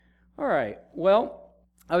All right. Well,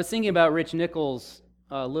 I was thinking about Rich Nichols'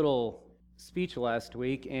 little speech last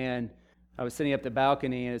week, and I was sitting up the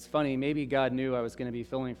balcony, and it's funny, maybe God knew I was going to be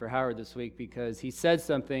filling for Howard this week because he said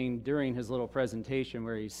something during his little presentation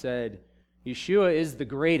where he said, Yeshua is the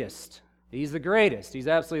greatest. He's the greatest. He's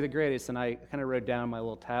absolutely the greatest. And I kind of wrote down on my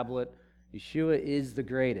little tablet, Yeshua is the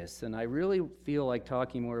greatest. And I really feel like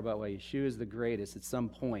talking more about why Yeshua is the greatest at some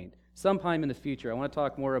point, sometime in the future. I want to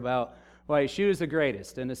talk more about why Yeshua is the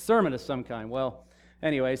greatest and a sermon of some kind. Well,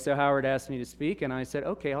 anyway, so Howard asked me to speak, and I said,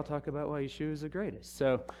 okay, I'll talk about why Yeshua is the greatest.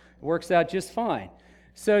 So it works out just fine.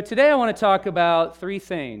 So today I want to talk about three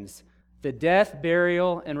things: the death,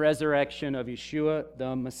 burial, and resurrection of Yeshua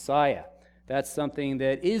the Messiah. That's something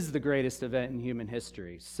that is the greatest event in human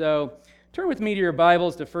history. So turn with me to your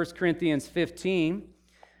Bibles to 1 Corinthians 15,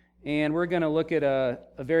 and we're going to look at a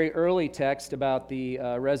very early text about the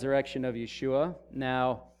resurrection of Yeshua.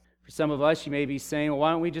 Now, for some of us, you may be saying, well,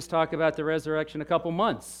 why don't we just talk about the resurrection a couple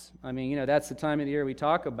months? I mean, that's the time of the year we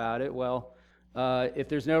talk about it. Well, if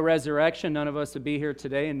there's no resurrection, none of us would be here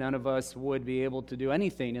today, and none of us would be able to do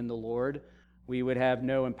anything in the Lord. We would have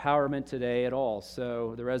no empowerment today at all.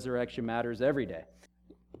 So the resurrection matters every day.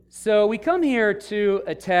 So we come here to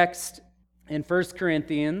a text in 1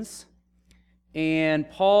 Corinthians, and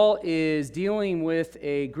Paul is dealing with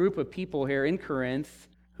a group of people here in Corinth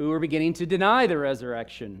who are beginning to deny the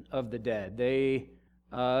resurrection of the dead. They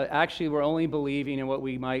actually were only believing in what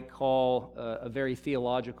we might call a very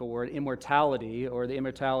theological word, immortality, or the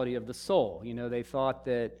immortality of the soul. They thought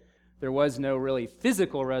that there was no really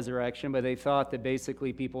physical resurrection, but they thought that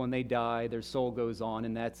basically people, when they die, their soul goes on,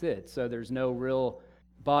 and that's it. So there's no real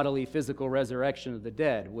bodily, physical resurrection of the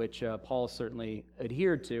dead, which Paul certainly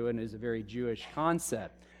adhered to and is a very Jewish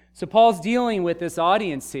concept. So Paul's dealing with this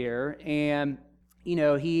audience here, and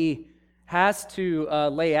he has to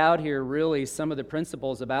lay out here really some of the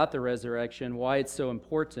principles about the resurrection, why it's so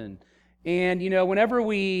important. And, whenever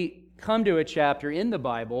we come to a chapter in the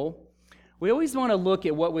Bible, we always want to look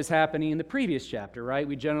at what was happening in the previous chapter, right?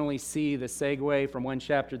 We generally see the segue from one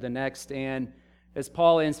chapter to the next, and as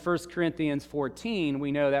Paul ends 1 Corinthians 14,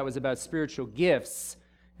 we know that was about spiritual gifts,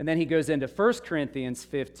 and then he goes into 1 Corinthians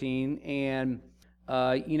 15, and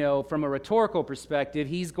from a rhetorical perspective,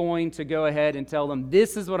 he's going to go ahead and tell them,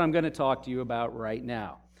 this is what I'm going to talk to you about right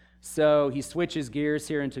now. So he switches gears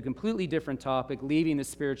here into a completely different topic, leaving the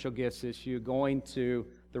spiritual gifts issue, going to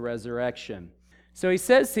the resurrection. So he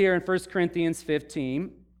says here in 1 Corinthians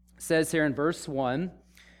 15, says here in verse 1,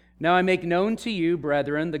 Now I make known to you,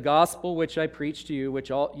 brethren, the gospel which I preached to you, which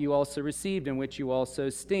you also received, in which you also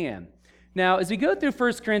stand. Now, as we go through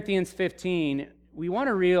 1 Corinthians 15, we want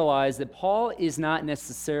to realize that Paul is not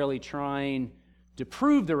necessarily trying to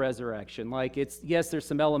prove the resurrection. Yes, there's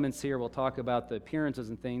some elements here, we'll talk about the appearances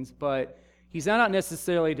and things, but he's not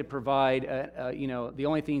necessarily to provide, the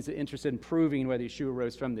only thing he's interested in proving whether Yeshua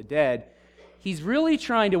rose from the dead. He's really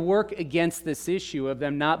trying to work against this issue of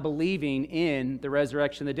them not believing in the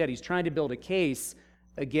resurrection of the dead. He's trying to build a case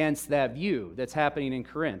against that view that's happening in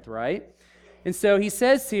Corinth, right? And so he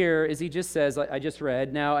says here, as he just says, I just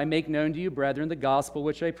read, Now I make known to you, brethren, the gospel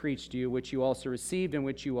which I preached to you, which you also received, in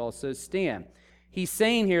which you also stand. He's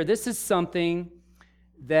saying here, this is something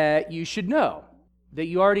that you should know, that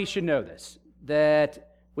you already should know this,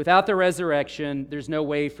 that without the resurrection, there's no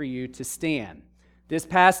way for you to stand. This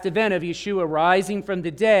past event of Yeshua rising from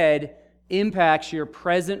the dead impacts your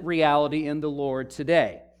present reality in the Lord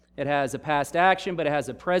today. It has a past action, but it has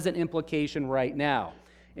a present implication right now.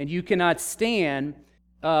 And you cannot stand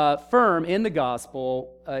firm in the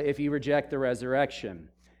gospel if you reject the resurrection.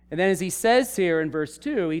 And then as he says here in verse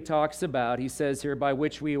 2, he says here, by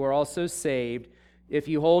which we were also saved, if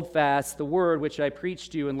you hold fast the word which I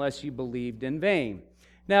preached to you, unless you believed in vain.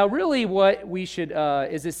 Now, really what we should,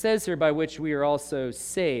 as it says here, by which we are also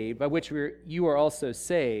saved, by which you are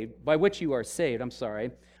saved,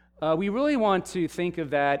 we really want to think of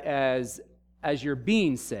that as you're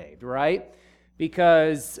being saved, right?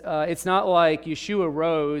 Because it's not like Yeshua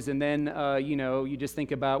rose and then, you just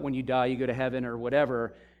think about when you die, you go to heaven or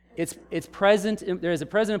whatever. It's present. There's a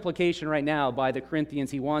present implication right now by the Corinthians.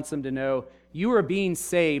 He wants them to know you are being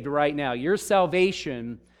saved right now. Your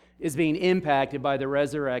salvation is being impacted by the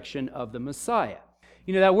resurrection of the Messiah.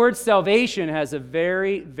 That word salvation has a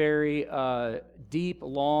very, very deep,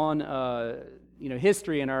 long,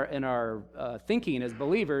 history in our thinking as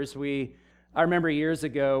believers. I remember years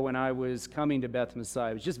ago when I was coming to Beth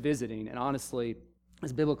Messiah, I was just visiting, and honestly, I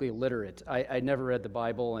was biblically illiterate. I'd never read the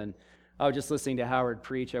Bible, and I was just listening to Howard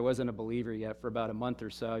preach. I wasn't a believer yet for about a month or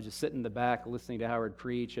so. I was just sitting in the back listening to Howard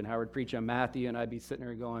preach, and Howard preach on Matthew, and I'd be sitting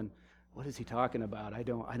there going, what is he talking about? I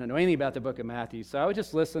don't know anything about the book of Matthew. So I would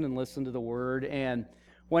just listen to the word. And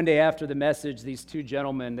one day after the message, these two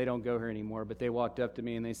gentlemen, they don't go here anymore, but they walked up to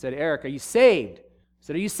me and they said, Eric, are you saved? I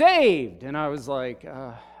said, are you saved? And I was like,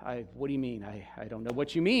 what do you mean? I don't know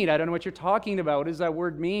what you mean. I don't know what you're talking about. What does that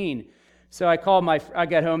word mean? So I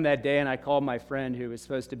got home that day and I called my friend who was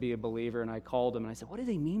supposed to be a believer, and I called him and I said, what do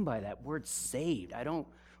they mean by that word saved?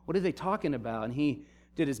 What are they talking about? And he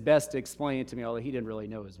did his best to explain it to me, although he didn't really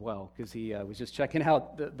know as well, because he was just checking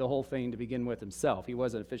out the whole thing to begin with himself. He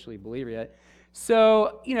wasn't officially a believer yet.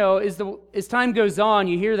 So, as time goes on,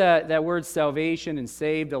 you hear that word salvation and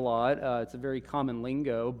saved a lot. It's a very common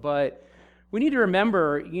lingo, but we need to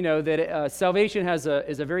remember, that salvation is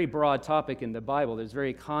a very broad topic in the Bible. There's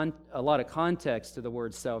a lot of context to the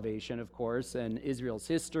word salvation, of course, and Israel's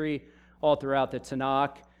history all throughout the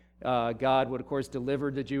Tanakh. God would, of course,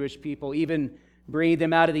 deliver the Jewish people. Even bringing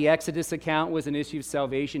them out of the Exodus account was an issue of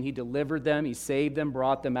salvation. He delivered them, he saved them,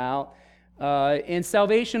 brought them out. And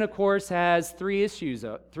salvation, of course, has three issues,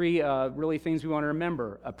 three really things we want to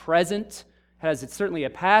remember. A present, it's certainly a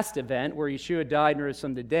past event where Yeshua died and rose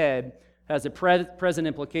from the dead, has a present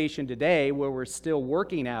implication today where we're still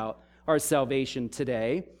working out our salvation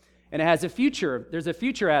today. And it has a future. There's a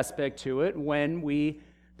future aspect to it. When we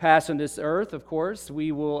pass on this earth, of course,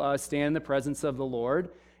 we will stand in the presence of the Lord.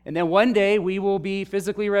 And then one day we will be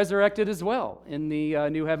physically resurrected as well in the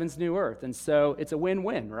new heavens, new earth. And so it's a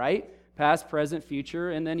win-win, right? Past, present,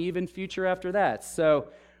 future, and then even future after that. So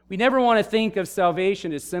we never want to think of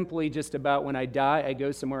salvation as simply just about when I die, I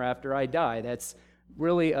go somewhere after I die. That's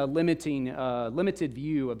really a limited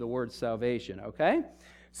view of the word salvation, okay?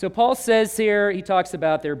 So Paul says here, he talks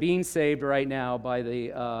about they're being saved right now by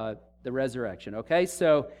the resurrection, okay?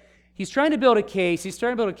 So he's trying to build a case. He's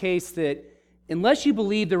trying to build a case that unless you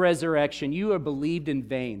believe the resurrection, you are believed in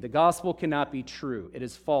vain. The gospel cannot be true. It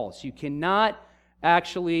is false. You cannot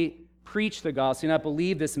actually preach the gospel, you cannot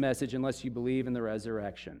believe this message unless you believe in the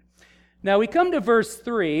resurrection. Now we come to verse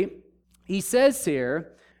 3. He says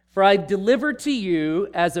here, for I delivered to you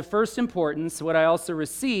as of first importance what I also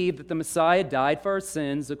received, that the Messiah died for our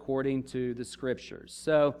sins according to the Scriptures.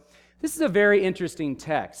 So this is a very interesting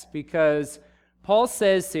text because Paul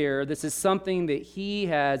says here this is something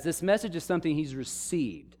that this message is something he's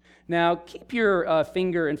received. Now keep your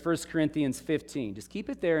finger in 1 Corinthians 15. Just keep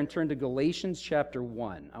it there and turn to Galatians chapter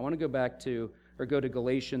 1. I want to go to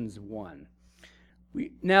Galatians 1.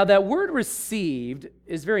 Now that word received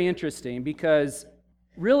is very interesting because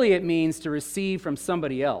really it means to receive from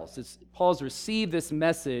somebody else. Paul's received this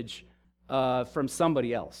message from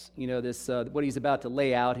somebody else. What he's about to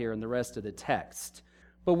lay out here in the rest of the text.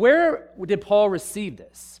 But where did Paul receive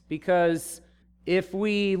this? Because if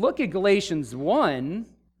we look at Galatians 1,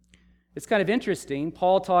 it's kind of interesting.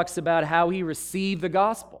 Paul talks about how he received the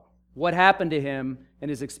gospel, what happened to him in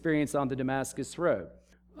his experience on the Damascus Road.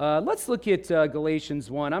 Let's look at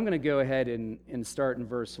Galatians 1. I'm going to go ahead and start in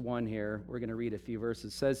verse 1 here. We're going to read a few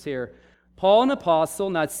verses. It says here, Paul, an apostle,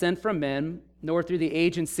 not sent from men, nor through the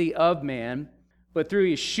agency of man, but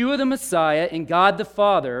through Yeshua the Messiah and God the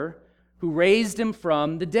Father, who raised him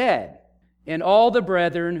from the dead, and all the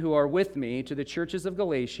brethren who are with me, to the churches of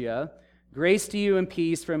Galatia, grace to you and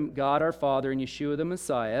peace from God our Father and Yeshua the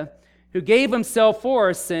Messiah, who gave himself for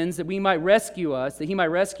our sins that he might rescue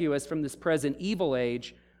us from this present evil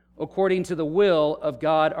age, according to the will of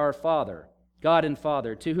God our Father, God and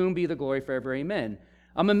Father, to whom be the glory forever. Amen.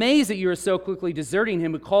 I'm amazed that you are so quickly deserting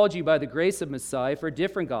him who called you by the grace of Messiah for a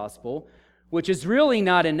different gospel, which is really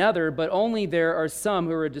not another, but only there are some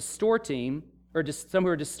who are disturbing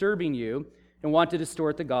you and want to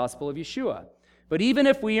distort the gospel of Yeshua. But even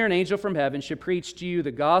if we or an angel from heaven should preach to you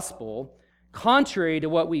the gospel, contrary to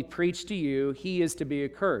what we preach to you, he is to be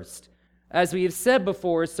accursed. As we have said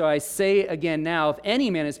before, so I say again now, if any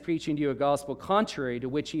man is preaching to you a gospel contrary to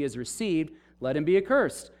which he has received, let him be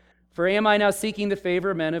accursed. For am I now seeking the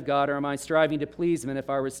favor of men of God, or am I striving to please men? If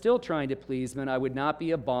I were still trying to please men, I would not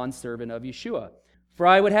be a bondservant of Yeshua. For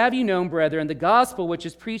I would have you known, brethren, the gospel which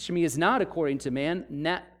is preached to me is not according to man.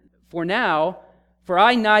 For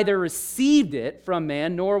I neither received it from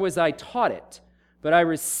man, nor was I taught it, but I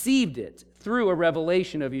received it through a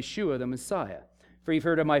revelation of Yeshua the Messiah. For you've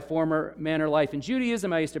heard of my former manner of life in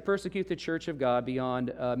Judaism. I used to persecute the church of God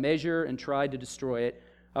beyond measure and tried to destroy it.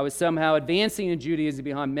 I was somehow advancing in Judaism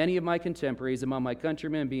behind many of my contemporaries among my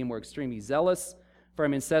countrymen, being more extremely zealous for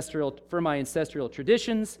my ancestral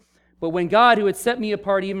traditions. But when God, who had set me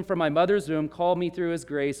apart even from my mother's womb, called me through his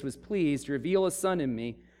grace, was pleased to reveal a Son in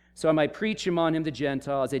me, so I might preach him on him the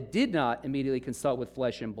Gentiles, I did not immediately consult with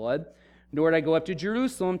flesh and blood, nor did I go up to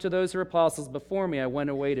Jerusalem to those who were apostles before me. I went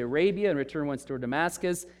away to Arabia and returned once to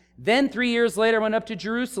Damascus. Then 3 years later, I went up to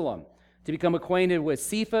Jerusalem to become acquainted with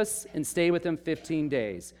Cephas and stay with him 15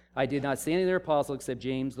 days. I did not see any of their apostles except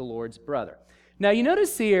James, the Lord's brother. Now, you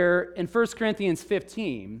notice here in 1 Corinthians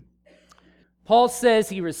 15, Paul says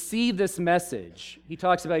he received this message. He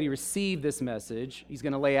talks about he received this message. He's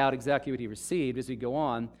going to lay out exactly what he received as we go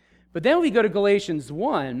on. But then when we go to Galatians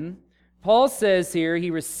 1, Paul says here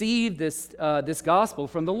he received this gospel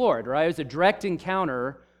from the Lord, right? It was a direct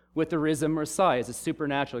encounter with the risen Messiah. It's a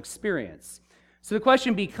supernatural experience. So the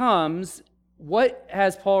question becomes, what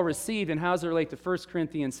has Paul received and how does it relate to 1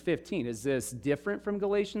 Corinthians 15? Is this different from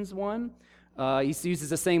Galatians 1? He uses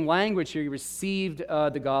the same language here. He received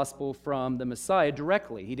the gospel from the Messiah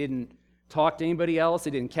directly. He didn't talk to anybody else.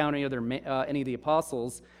 He didn't encounter any of the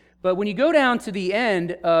apostles. But when you go down to the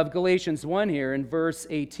end of Galatians 1 here in verse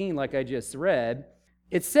 18, like I just read,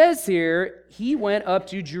 it says here, he went up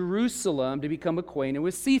to Jerusalem to become acquainted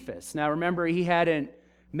with Cephas. Now remember, he hadn't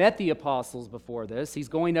met the apostles before this. He's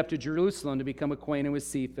going up to Jerusalem to become acquainted with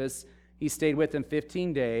Cephas. He stayed with him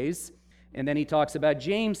 15 days. And then he talks about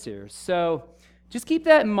James here. So just keep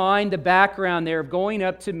that in mind, the background there of going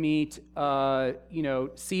up to meet,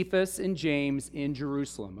 Cephas and James in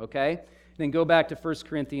Jerusalem, okay? Then go back to 1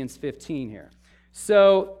 Corinthians 15 here.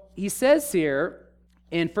 So he says here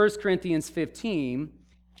in 1 Corinthians 15,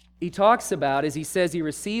 he talks about, as he says he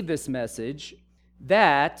received this message,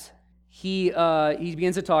 that he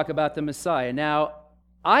begins to talk about the Messiah. Now,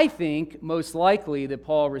 I think most likely that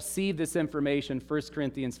Paul received this information, 1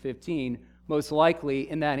 Corinthians 15, most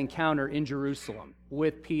likely in that encounter in Jerusalem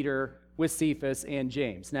with Peter, with Cephas, and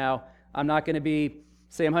James. Now, I'm not going to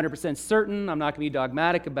say I'm 100% certain, I'm not going to be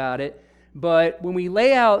dogmatic about it, but when we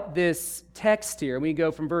lay out this text here, we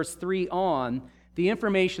go from verse 3 on, the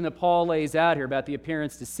information that Paul lays out here about the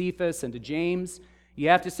appearance to Cephas and to James, you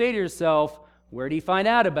have to say to yourself, where did he find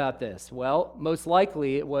out about this? Well, most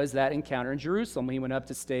likely it was that encounter in Jerusalem when he went up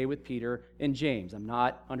to stay with Peter and James. I'm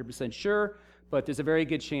not 100% sure, but there's a very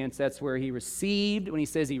good chance that's where he received, when he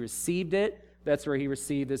says he received it, that's where he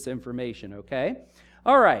received this information, okay?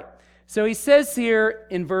 All right, so he says here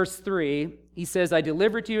in verse 3, he says, I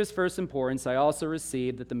delivered to you as first importance, I also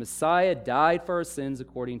received that the Messiah died for our sins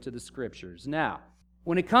according to the Scriptures. Now,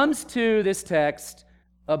 when it comes to this text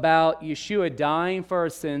about Yeshua dying for our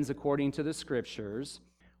sins according to the Scriptures,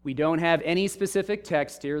 we don't have any specific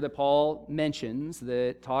text here that Paul mentions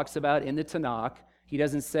that talks about in the Tanakh. He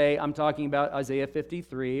doesn't say, I'm talking about Isaiah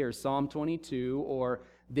 53 or Psalm 22 or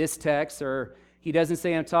this text, or he doesn't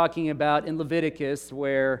say I'm talking about in Leviticus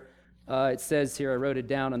where it says here, I wrote it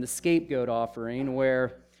down on the scapegoat offering,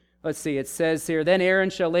 where, let's see, it says here, then Aaron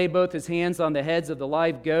shall lay both his hands on the heads of the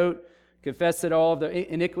live goat, confess that all of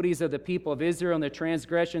the iniquities of the people of Israel and their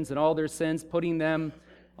transgressions and all their sins, putting them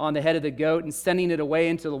on the head of the goat and sending it away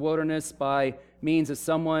into the wilderness by means of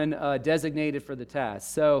someone designated for the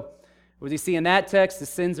task. So, as you see in that text, the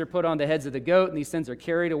sins are put on the heads of the goat, and these sins are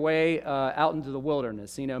carried away out into the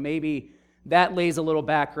wilderness. You know, maybe that lays a little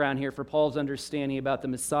background here for Paul's understanding about the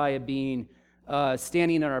Messiah being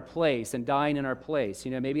standing in our place and dying in our place.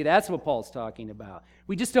 You know, maybe that's what Paul's talking about.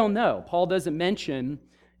 We just don't know. Paul doesn't mention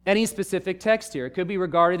any specific text here. It could be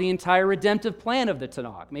regarding the entire redemptive plan of the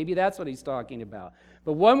Tanakh. Maybe that's what he's talking about.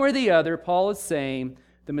 But one way or the other, Paul is saying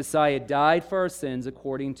the Messiah died for our sins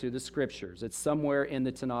according to the Scriptures. It's somewhere in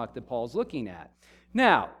the Tanakh that Paul's looking at.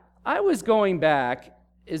 Now, I was going back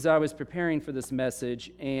as I was preparing for this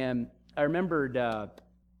message, and I remembered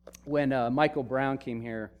when Michael Brown came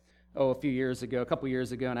here, a couple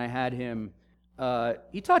years ago, and I had him,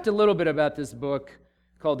 he talked a little bit about this book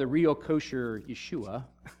called The Real Kosher Yeshua.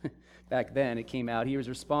 Back then it came out. He was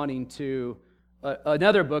responding to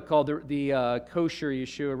another book called the Kosher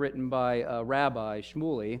Yeshua, written by Rabbi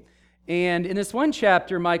Shmuley. And in this one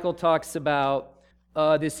chapter, Michael talks about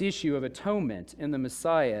this issue of atonement in the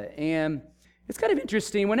Messiah. And it's kind of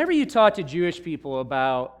interesting. Whenever you talk to Jewish people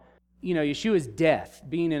about, Yeshua's death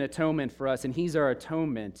being an atonement for us, and he's our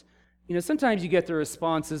atonement, sometimes you get the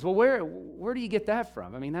responses, well, where do you get that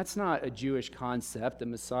from? I mean, that's not a Jewish concept, the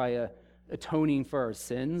Messiah atoning for our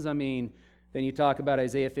sins. I mean, then you talk about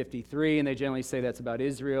Isaiah 53, and they generally say that's about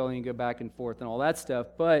Israel, and you go back and forth and all that stuff.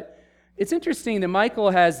 But it's interesting that Michael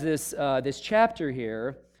has this chapter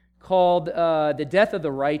here called The Death of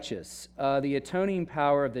the Righteous, the atoning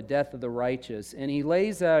power of the death of the righteous. And he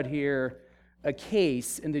lays out here a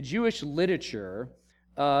case in the Jewish literature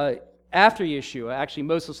after Yeshua, actually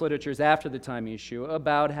most of this literature is after the time of Yeshua,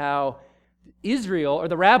 about how Israel, or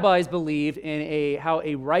the rabbis, believed in how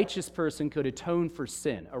a righteous person could atone for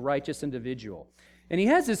sin, a righteous individual. And he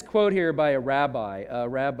has this quote here by a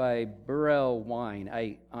Rabbi Burrell Wein.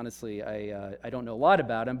 I don't know a lot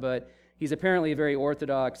about him, but He's apparently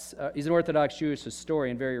he's an Orthodox Jewish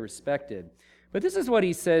historian, very respected. But this is what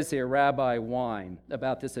he says here, Rabbi Wein,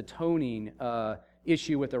 about this atoning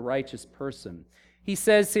issue with a righteous person. He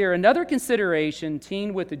says here, another consideration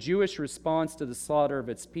teamed with the Jewish response to the slaughter of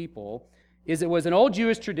its people is it was an old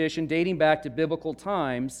Jewish tradition dating back to biblical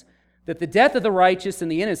times that the death of the righteous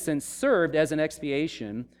and the innocent served as an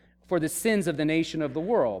expiation for the sins of the nation of the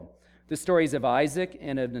world. The stories of Isaac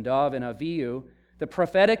and of Nadav and Avihu, the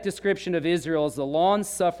prophetic description of Israel as the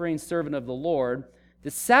long-suffering servant of the Lord,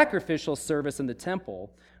 the sacrificial service in the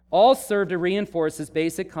temple, all serve to reinforce this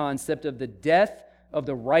basic concept of the death of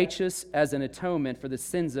the righteous as an atonement for the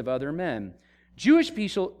sins of other men. Jewish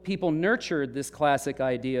people nurtured this classic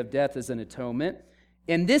idea of death as an atonement,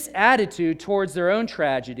 and this attitude towards their own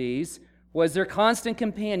tragedies was their constant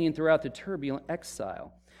companion throughout the turbulent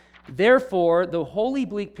exile. Therefore, the wholly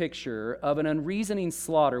bleak picture of an unreasoning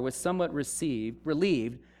slaughter was somewhat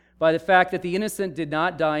relieved by the fact that the innocent did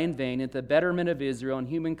not die in vain, and the betterment of Israel and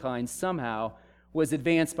humankind somehow was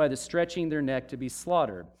advanced by the stretching their neck to be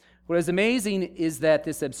slaughtered. What is amazing is that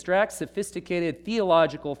this abstract, sophisticated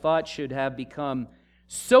theological thought should have become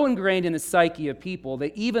so ingrained in the psyche of people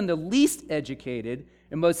that even the least educated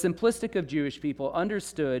and most simplistic of Jewish people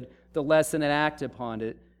understood the lesson and acted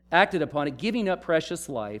upon it, giving up precious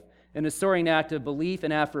life in a soaring act of belief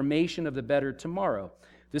and affirmation of the better tomorrow.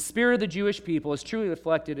 The spirit of the Jewish people is truly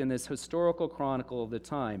reflected in this historical chronicle of the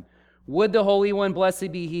time. Would the Holy One,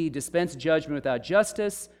 blessed be He, dispense judgment without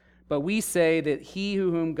justice? But we say that he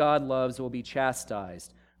whom God loves will be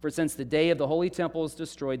chastised. For since the day of the holy temple is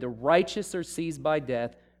destroyed, the righteous are seized by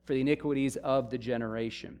death for the iniquities of the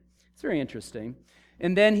generation. It's very interesting.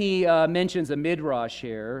 And then he mentions a midrash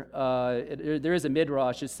here. There is a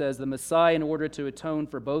midrash that says the Messiah, in order to atone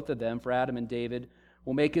for both of them, for Adam and David,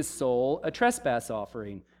 will make his soul a trespass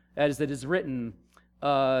offering. As it is written,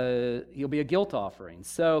 he'll be a guilt offering.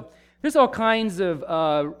 So there's all kinds of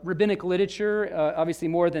rabbinic literature, obviously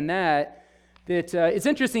more than that it's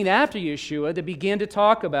interesting after Yeshua they began to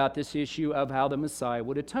talk about this issue of how the Messiah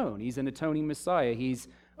would atone. He's an atoning Messiah. He's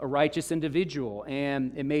a righteous individual,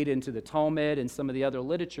 and it made it into the Talmud and some of the other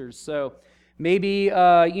literatures. So maybe,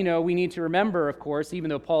 we need to remember, of course, even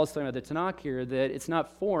though Paul is talking about the Tanakh here, that it's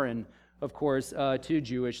not foreign, of course, to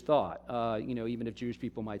Jewish thought, even if Jewish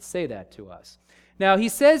people might say that to us. Now, he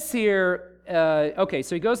says here,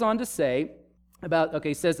 so he goes on to say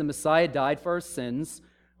he says the Messiah died for our sins,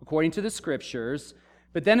 according to the Scriptures.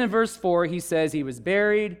 But then in verse 4, he says he was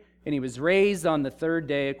buried and he was raised on the third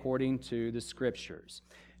day according to the Scriptures.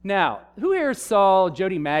 Now, who here saw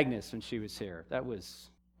Jody Magnus when she was here? That was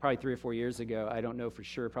probably 3 or 4 years ago. I don't know for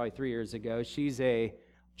sure, probably 3 years ago. She's a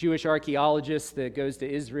Jewish archaeologist that goes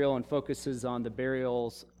to Israel and focuses on the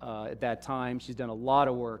burials at that time. She's done a lot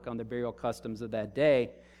of work on the burial customs of that day.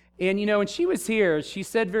 And, when she was here, she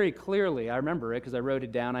said very clearly, I remember it because I wrote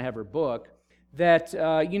it down, I have her book, that,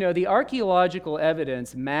 the archaeological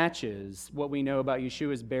evidence matches what we know about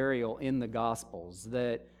Yeshua's burial in the Gospels,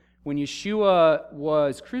 that when Yeshua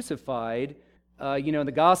was crucified, in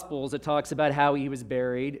the Gospels, it talks about how he was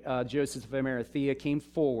buried. Joseph of Arimathea came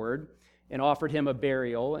forward and offered him a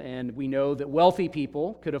burial, and we know that wealthy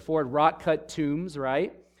people could afford rock-cut tombs,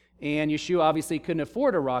 right? And Yeshua obviously couldn't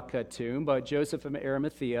afford a rock-cut tomb, but Joseph of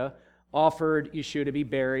Arimathea offered Yeshua to be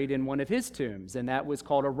buried in one of his tombs, and that was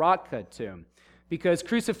called a rock-cut tomb. Because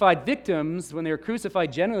crucified victims, when they were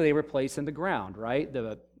crucified, generally they were placed in the ground, right?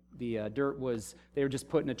 The dirt was, they were just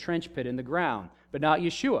put in a trench pit in the ground, but not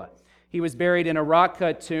Yeshua. He was buried in a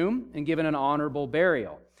rock-cut tomb and given an honorable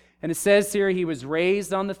burial. And it says here he was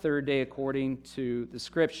raised on the third day according to the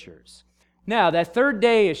Scriptures. Now, that third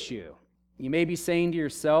day issue, you may be saying to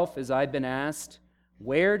yourself, as I've been asked,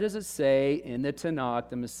 where does it say in the Tanakh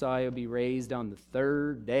the Messiah will be raised on the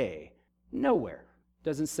third day? Nowhere.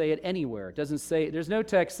 Doesn't say it anywhere. It doesn't say, there's no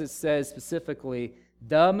text that says specifically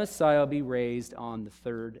the Messiah will be raised on the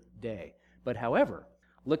third day. But however,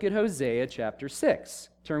 look at Hosea chapter 6.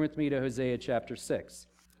 Turn with me to Hosea chapter 6.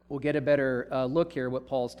 We'll get a better look here at what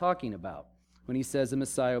Paul's talking about when he says the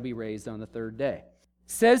Messiah will be raised on the third day.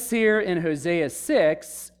 It says here in Hosea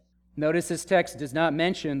 6, notice this text does not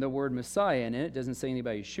mention the word Messiah in it. It doesn't say anything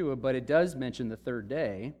about Yeshua, but it does mention the third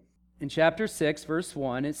day. In chapter 6, verse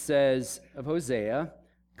 1, it says of Hosea,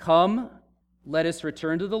 "Come, let us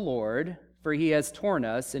return to the Lord, for he has torn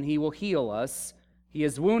us, and he will heal us. He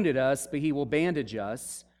has wounded us, but he will bandage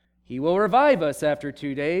us. He will revive us after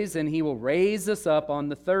 2 days, and he will raise us up on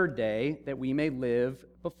the third day, that we may live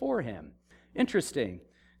before him." Interesting.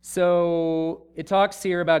 So it talks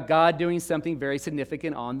here about God doing something very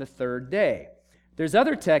significant on the third day. There's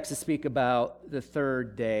other texts that speak about the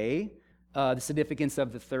third day. the significance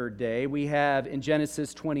of the third day. We have in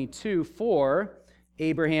Genesis 22:4,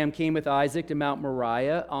 Abraham came with Isaac to Mount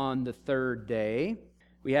Moriah on the third day.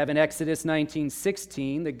 We have in Exodus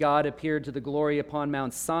 19:16 that God appeared to the glory upon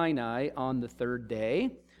Mount Sinai on the third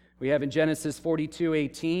day. We have in Genesis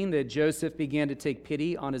 42:18 that Joseph began to take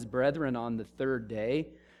pity on his brethren on the third day.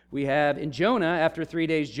 We have in Jonah, after 3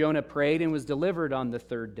 days, Jonah prayed and was delivered on the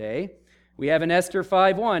third day. We have in Esther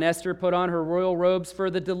 5:1, Esther put on her royal robes for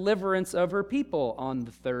the deliverance of her people on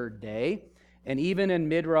the third day. And even in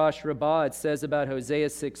Midrash Rabbah, it says about Hosea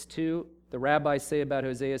 6:2, the rabbis say about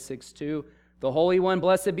Hosea 6:2, the Holy One,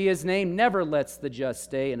 blessed be his name, never lets the just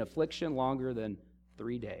stay in affliction longer than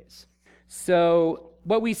 3 days. So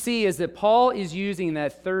what we see is that Paul is using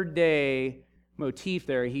that third day motif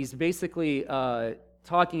there. He's basically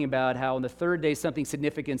talking about how on the third day something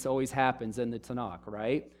significant always happens in the Tanakh,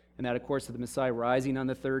 right? And that, of course, of the Messiah rising on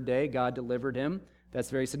the third day, God delivered him.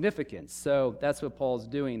 That's very significant. So that's what Paul's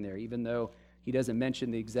doing there, even though he doesn't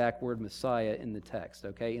mention the exact word Messiah in the text,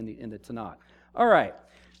 okay, in the Tanakh. All right.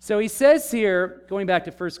 So he says here, going back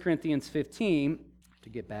to 1 Corinthians 15, to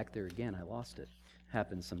get back there again, I lost it.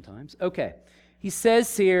 Happens sometimes. Okay. He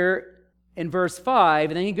says here in verse 5,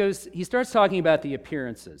 and then he starts talking about the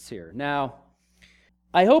appearances here. Now,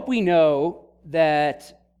 I hope we know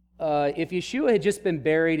that if Yeshua had just been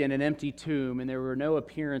buried in an empty tomb and there were no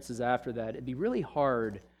appearances after that, it'd be really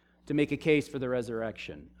hard to make a case for the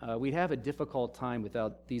resurrection. We'd have a difficult time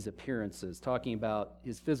without these appearances, talking about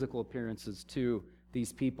his physical appearances to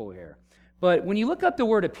these people here. But when you look up the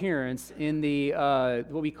word appearance in the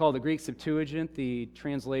what we call the Greek Septuagint, the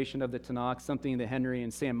translation of the Tanakh, something that Henry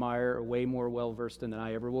and Sam Meyer are way more well-versed in than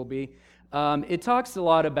I ever will be, it talks a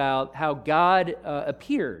lot about how God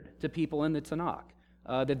appeared to people in the Tanakh,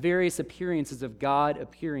 the various appearances of God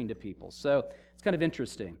appearing to people. So it's kind of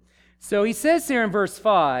interesting. So he says here in verse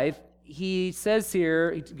 5, he starts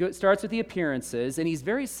with the appearances, and he's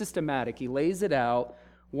very systematic. He lays it out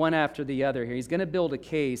one after the other here. He's going to build a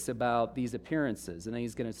case about these appearances, and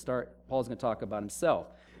then Paul's going to talk about himself.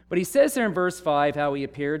 But he says there in verse 5 how he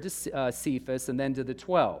appeared to Cephas and then to the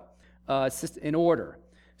 12, in order.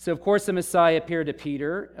 So, of course, the Messiah appeared to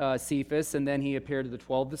Peter, Cephas, and then he appeared to the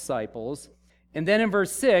 12 disciples. And then in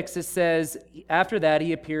verse 6, it says, after that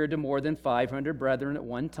he appeared to more than 500 brethren at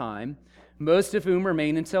one time, most of whom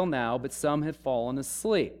remain until now, but some have fallen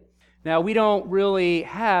asleep. Now, we don't really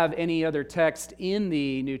have any other text in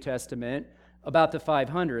the New Testament about the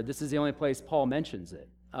 500. This is the only place Paul mentions it.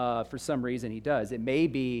 For some reason, he does. It may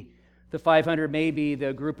be, the 500 may be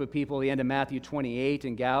the group of people at the end of Matthew 28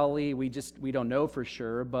 in Galilee. We don't know for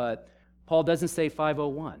sure, but Paul doesn't say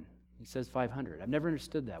 501. He says 500. I've never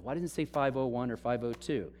understood that. Why doesn't he say 501 or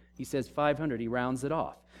 502? He says 500. He rounds it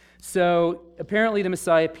off. So apparently the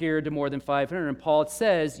Messiah appeared to more than 500, and Paul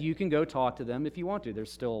says you can go talk to them if you want to. They're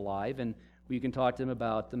still alive, and you can talk to them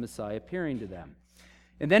about the Messiah appearing to them.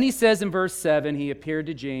 And then he says in verse 7, he appeared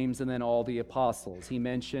to James and then all the apostles. He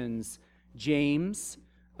mentions James,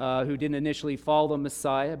 who didn't initially follow the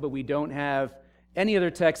Messiah, but we don't have any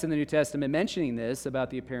other text in the New Testament mentioning this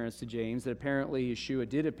about the appearance to James, that apparently Yeshua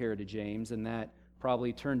did appear to James, and that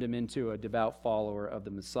probably turned him into a devout follower of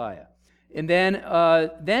the Messiah. And then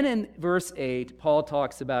in verse 8, Paul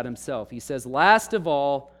talks about himself. He says, last of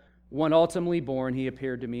all, one ultimately born, he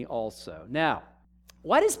appeared to me also. Now,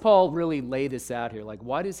 why does Paul really lay this out here? Like,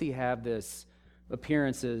 why does he have this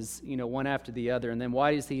appearances, one after the other, and then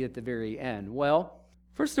why is he at the very end? Well,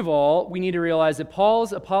 first of all, we need to realize that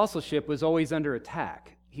Paul's apostleship was always under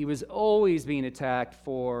attack. He was always being attacked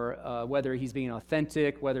for whether he's being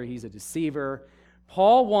authentic, whether he's a deceiver.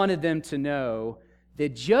 Paul wanted them to know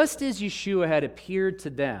that just as Yeshua had appeared to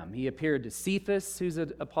them, he appeared to Cephas, who's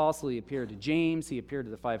an apostle, he appeared to James, he appeared to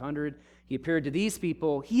the 500, he appeared to these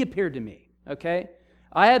people, he appeared to me, okay?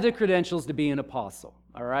 I have the credentials to be an apostle,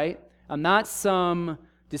 all right? I'm not some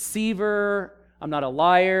deceiver, I'm not a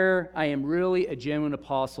liar, I am really a genuine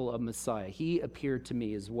apostle of Messiah. He appeared to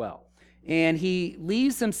me as well. And he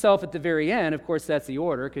leaves himself at the very end. Of course, that's the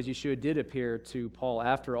order, because Yeshua did appear to Paul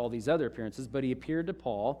after all these other appearances, but he appeared to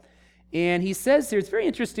Paul. And he says here, it's very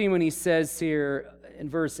interesting when he says here in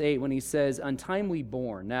verse 8, when he says, untimely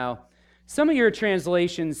born. Now, some of your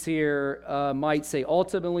translations here might say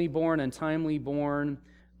ultimately born, untimely born.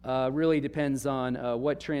 Really depends on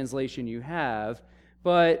what translation you have.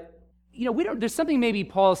 But, there's something maybe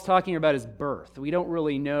Paul's talking about his birth. We don't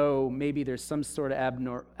really know. Maybe there's some sort of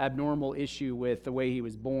abnormal issue with the way he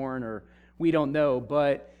was born, or we don't know.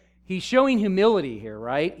 But he's showing humility here,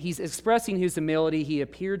 right? He's expressing his humility. He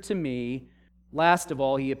appeared to me. Last of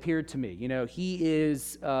all, he appeared to me. He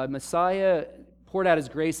is Messiah, poured out his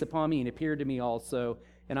grace upon me and appeared to me also.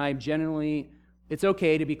 and it's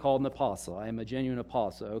okay to be called an apostle. I am a genuine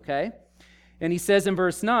apostle, okay? And he says in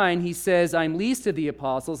verse 9, he says, I'm least of the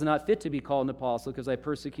apostles and not fit to be called an apostle because I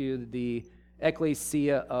persecuted the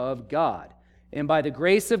ecclesia of God. And by the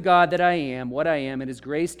grace of God that I am what I am, and his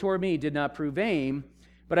grace toward me did not prove vain,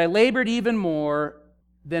 but I labored even more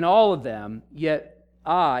than all of them, yet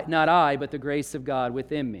not I, but the grace of God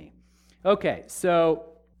within me. Okay,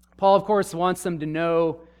 so Paul, of course, wants them to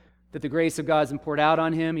know that the grace of God is poured out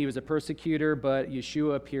on him. He was a persecutor, but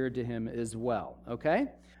Yeshua appeared to him as well, okay?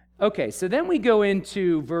 Okay, so then we go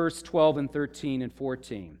into verse 12 and 13 and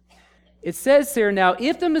 14. It says here, now,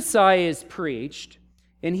 if the Messiah is preached,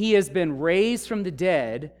 and he has been raised from the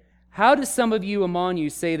dead, how do some of you among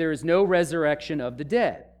you say there is no resurrection of the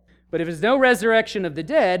dead? But if there's no resurrection of the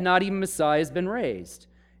dead, not even Messiah has been raised.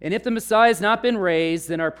 And if the Messiah has not been raised,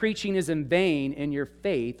 then our preaching is in vain, and your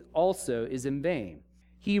faith also is in vain.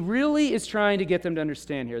 He really is trying to get them to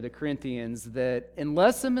understand here, the Corinthians, that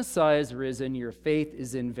unless the Messiah is risen, your faith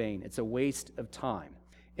is in vain. It's a waste of time.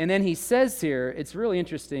 And then he says here, it's really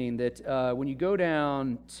interesting that when you go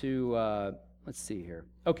down to, let's see here.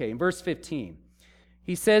 Okay, in verse 15,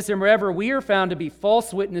 he says, and wherever we are found to be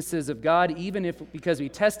false witnesses of God, even if because we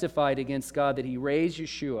testified against God that he raised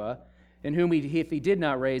Yeshua, and whom if he did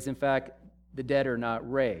not raise, in fact, the dead are not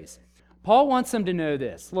raised. Paul wants them to know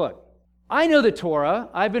this. Look, I know the Torah.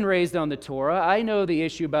 I've been raised on the Torah. I know the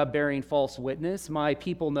issue about bearing false witness. My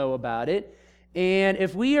people know about it. And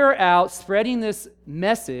if we are out spreading this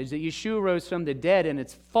message that Yeshua rose from the dead and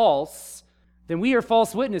it's false, then we are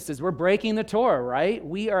false witnesses. We're breaking the Torah, right?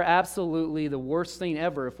 We are absolutely the worst thing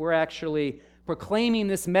ever if we're actually proclaiming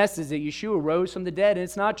this message that Yeshua rose from the dead and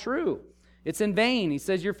it's not true. It's in vain. He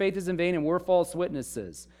says your faith is in vain and we're false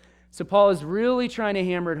witnesses. So Paul is really trying to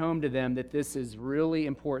hammer it home to them that this is really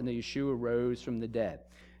important that Yeshua rose from the dead.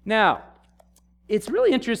 Now, it's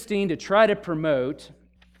really interesting to try to promote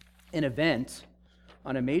an event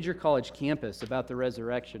on a major college campus about the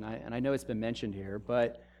resurrection. And I know it's been mentioned here,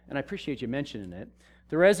 and I appreciate you mentioning it.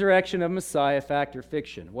 The resurrection of Messiah, fact or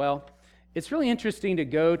fiction? Well, it's really interesting to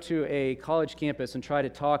go to a college campus and try to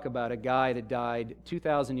talk about a guy that died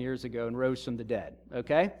 2,000 years ago and rose from the dead,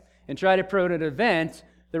 okay? And try to promote an event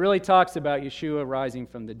that really talks about Yeshua rising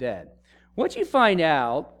from the dead. What you find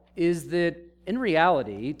out is that in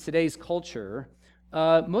reality, today's culture,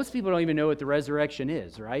 most people don't even know what the resurrection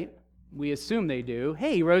is, right? We assume they do.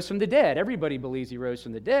 Hey, he rose from the dead. Everybody believes he rose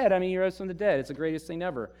from the dead. I mean, he rose from the dead. It's the greatest thing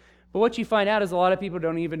ever. But what you find out is a lot of people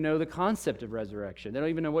don't even know the concept of resurrection. They don't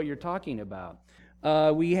even know what you're talking about.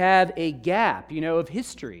 We have a gap, of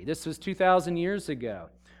history. This was 2,000 years ago.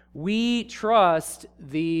 We trust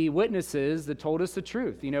the witnesses that told us the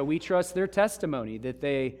truth. We trust their testimony that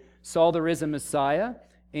they saw the risen Messiah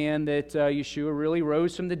and that Yeshua really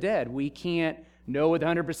rose from the dead. We can't know with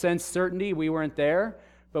 100% certainty. We weren't there.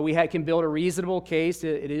 But we can build a reasonable case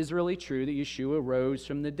that it is really true that Yeshua rose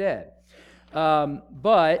from the dead.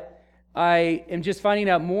 But I am just finding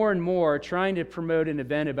out more and more, trying to promote an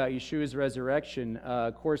event about Yeshua's resurrection,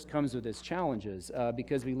 of course, comes with its challenges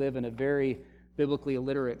because we live in a very biblically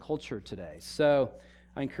illiterate culture today. So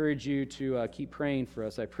I encourage you to keep praying for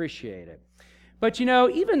us. I appreciate it. But,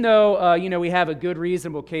 even though, we have a good,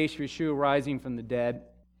 reasonable case for Yeshua rising from the dead,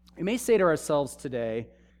 we may say to ourselves today,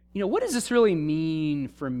 what does this really mean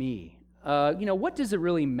for me? What does it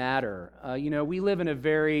really matter? We live in a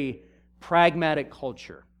very pragmatic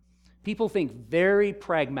culture. People think very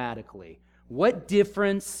pragmatically. What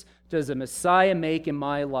difference does a Messiah make in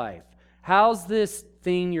my life? How's this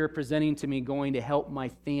thing you're presenting to me going to help my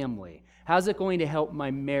family? How's it going to help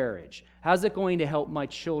my marriage? How's it going to help my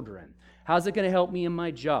children? How's it going to help me in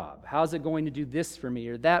my job? How's it going to do this for me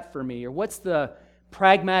or that for me? Or what's the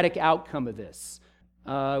pragmatic outcome of this?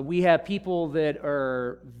 We have people that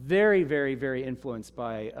are very, very, very influenced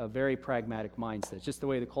by a very pragmatic mindset. It's just the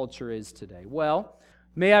way the culture is today. Well,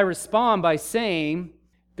 may I respond by saying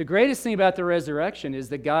the greatest thing about the resurrection is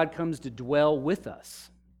that God comes to dwell with us,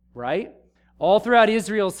 right? All throughout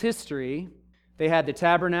Israel's history, they had the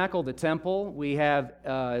tabernacle, the temple. We have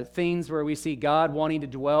things where we see God wanting to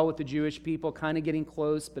dwell with the Jewish people, kind of getting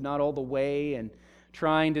close, but not all the way, and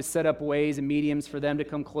trying to set up ways and mediums for them to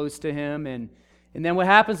come close to Him. And then what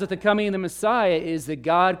happens with the coming of the Messiah is that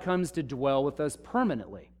God comes to dwell with us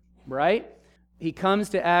permanently, right? He comes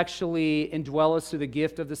to actually indwell us through the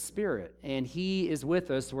gift of the Spirit, and He is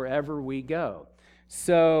with us wherever we go.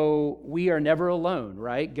 So we are never alone,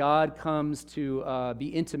 right? God comes to be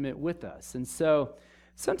intimate with us. And so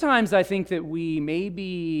sometimes I think that we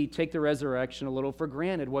maybe take the resurrection a little for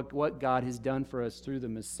granted, what God has done for us through the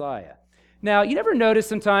Messiah. Now, you never notice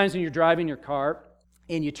sometimes when you're driving your car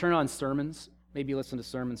and you turn on sermons, maybe listen to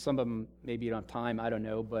sermons. Some of them, maybe you don't have time, I don't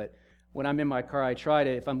know. But when I'm in my car, I try to,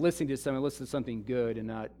 if I'm listening to something, listen to something good and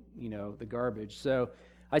not, the garbage. So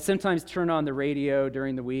I sometimes turn on the radio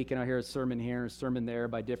during the week and I hear a sermon here, a sermon there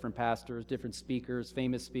by different pastors, different speakers,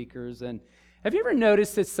 famous speakers. And have you ever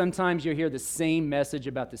noticed that sometimes you'll hear the same message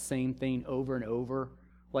about the same thing over and over?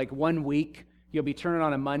 Like one week, you'll be turning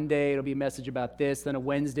on a Monday, it'll be a message about this. Then a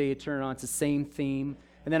Wednesday, you turn it on, it's the same theme.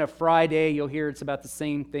 And then a Friday, you'll hear it's about the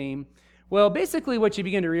same theme. Well, basically what you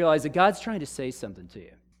begin to realize is that God's trying to say something to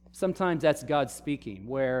you. Sometimes that's God speaking,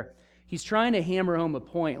 where he's trying to hammer home a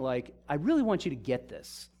point like, I really want you to get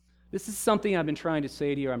this. This is something I've been trying to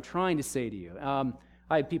say to you, or I'm trying to say to you.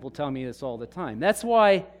 I have people tell me this all the time. That's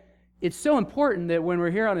why it's so important that when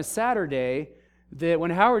we're here on a Saturday, that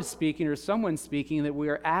when Howard's speaking or someone's speaking, that we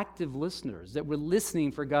are active listeners, that we're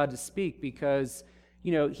listening for God to speak, because,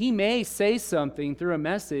 he may say something through a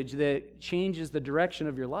message that changes the direction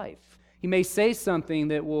of your life. He may say something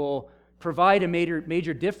that will provide a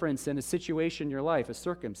major difference in a situation in your life, a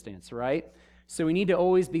circumstance, right? So we need to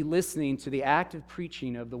always be listening to the active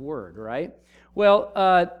preaching of the Word, right? Well,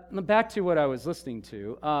 back to what I was listening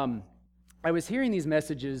to. I was hearing these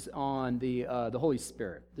messages on the Holy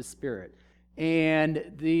Spirit, the Spirit.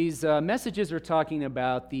 And these messages are talking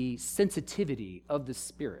about the sensitivity of the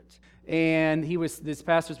Spirit. And these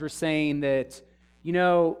pastors were saying that,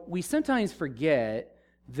 we sometimes forget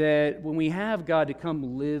that when we have God to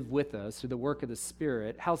come live with us through the work of the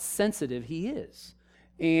Spirit, how sensitive He is.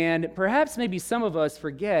 And perhaps maybe some of us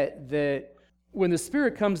forget that when the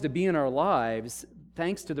Spirit comes to be in our lives,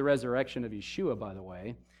 thanks to the resurrection of Yeshua, by the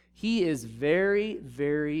way, He is very,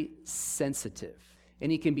 very sensitive.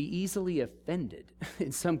 And He can be easily offended.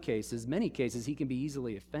 In some cases, many cases, He can be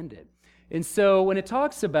easily offended. And so when it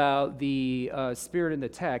talks about the Spirit in the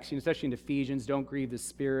text, especially in Ephesians, don't grieve the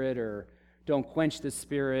Spirit, or don't quench the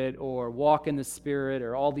Spirit, or walk in the Spirit,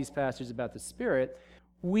 or all these passages about the Spirit,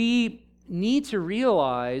 we need to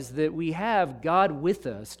realize that we have God with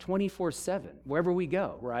us 24/7, wherever we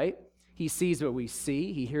go, right? He sees what we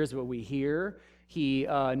see. He hears what we hear. He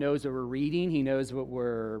knows what we're reading. He knows what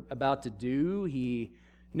we're about to do. He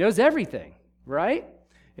knows everything, right?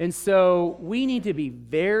 And so we need to be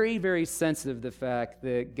very, very sensitive to the fact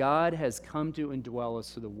that God has come to indwell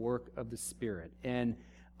us through the work of the Spirit. And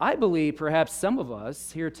I believe perhaps some of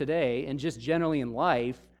us here today, and just generally in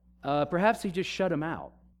life, perhaps we just shut Him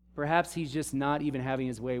out. Perhaps He's just not even having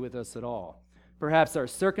His way with us at all. Perhaps our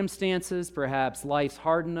circumstances, perhaps life's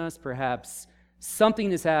hardened us, perhaps something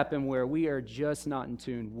has happened where we are just not in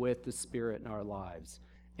tune with the Spirit in our lives.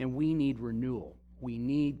 And we need renewal.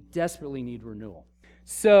 We desperately need renewal.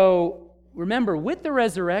 So remember, with the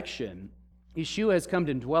resurrection, Yeshua has come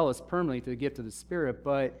to indwell us permanently through the gift of the Spirit,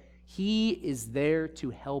 but He is there to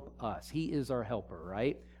help us. He is our helper,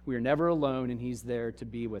 right? We are never alone, and He's there to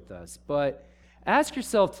be with us. But ask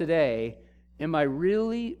yourself today, am I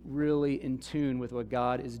really, really in tune with what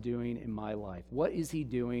God is doing in my life? What is He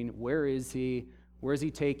doing? Where is He? Where is He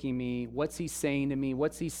taking me? What's He saying to me?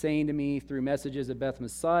 What's He saying to me through messages of Beth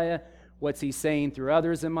Messiah? What's He saying through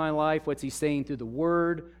others in my life? What's He saying through the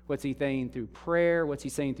Word? What's He saying through prayer? What's He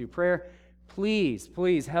saying through prayer? Please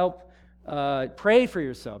help. Pray for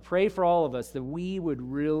yourself. Pray for all of us that we would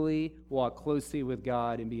really walk closely with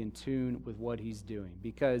God and be in tune with what He's doing,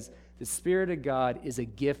 because the Spirit of God is a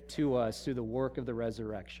gift to us through the work of the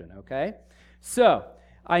resurrection, okay? So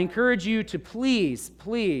I encourage you to please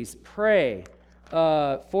pray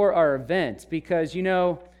for our event, because,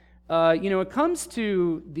 it comes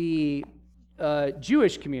to the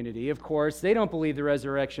Jewish community, of course, they don't believe the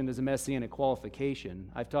resurrection is a messianic qualification.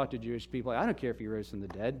 I've talked to Jewish people. I don't care if He rose from the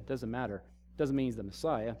dead. It doesn't matter. It doesn't mean He's the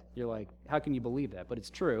Messiah. You're like, how can you believe that? But it's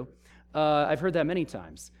true. I've heard that many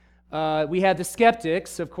times. We had the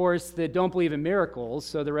skeptics, of course, that don't believe in miracles,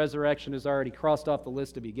 so the resurrection is already crossed off the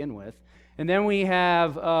list to begin with. And then we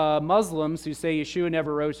have Muslims who say Yeshua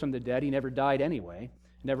never rose from the dead. He never died anyway.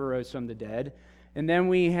 Never rose from the dead. And then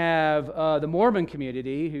we have the Mormon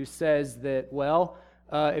community who says that,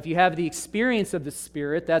 if you have the experience of the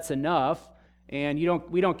Spirit, that's enough, and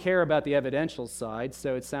we don't care about the evidential side.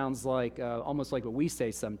 So it sounds like almost like what we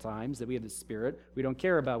say sometimes, that we have the Spirit. We don't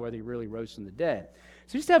care about whether He really rose from the dead.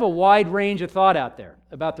 So just have a wide range of thought out there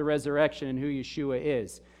about the resurrection and who Yeshua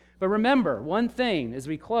is. But remember, one thing as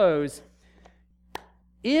we close,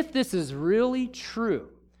 if this is really true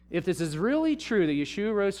that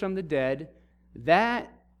Yeshua rose from the dead, that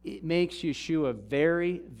it makes Yeshua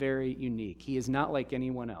very, very unique. He is not like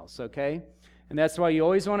anyone else, okay? And that's why you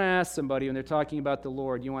always want to ask somebody when they're talking about the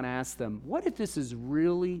Lord, you want to ask them, what if this is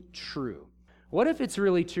really true? What if it's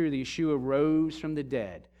really true that Yeshua rose from the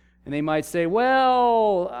dead? And they might say,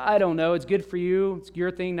 well, I don't know, it's good for you. It's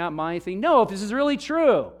your thing, not my thing. No, if this is really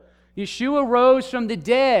true, Yeshua rose from the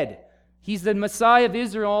dead. He's the Messiah of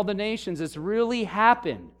Israel, all the nations. This really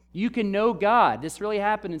happened. You can know God. This really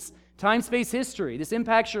happened. It's time, space, history. This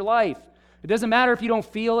impacts your life. It doesn't matter if you don't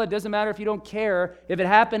feel it. It doesn't matter if you don't care. If it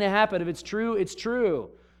happened, it happened. If it's true, it's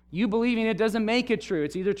true. You believing it doesn't make it true.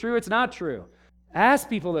 It's either true or it's not true. Ask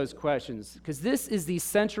people those questions, because this is the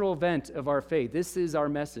central event of our faith. This is our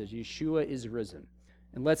message. Yeshua is risen.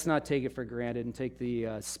 And let's not take it for granted and take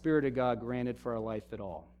the Spirit of God granted for our life at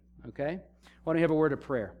all. Okay? Why don't we have a word of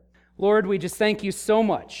prayer? Lord, we just thank you so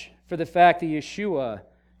much for the fact that Yeshua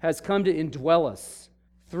has come to indwell us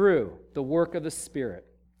through the work of the Spirit.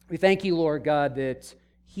 We thank you, Lord God, that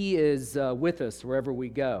He is with us wherever we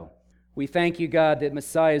go. We thank you, God, that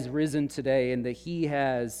Messiah is risen today and that He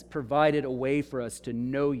has provided a way for us to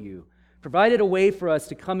know you, provided a way for us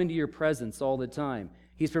to come into your presence all the time.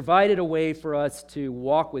 He's provided a way for us to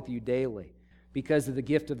walk with you daily because of the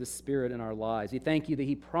gift of the Spirit in our lives. We thank you that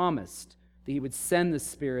He promised that He would send the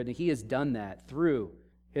Spirit, and He has done that through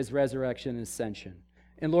His resurrection and ascension.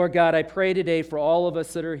 And Lord God, I pray today for all of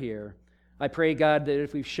us that are here. I pray, God, that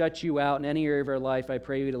if we've shut you out in any area of our life, I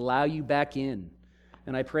pray we'd allow you back in.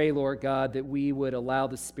 And I pray, Lord God, that we would allow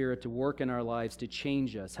the Spirit to work in our lives to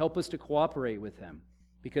change us. Help us to cooperate with Him,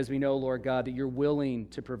 because we know, Lord God, that you're willing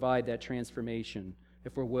to provide that transformation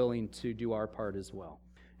if we're willing to do our part as well.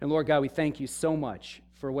 And Lord God, we thank you so much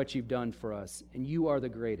for what you've done for us. And you are the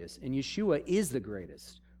greatest. And Yeshua is the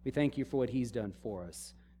greatest. We thank you for what He's done for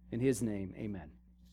us. In His name, amen.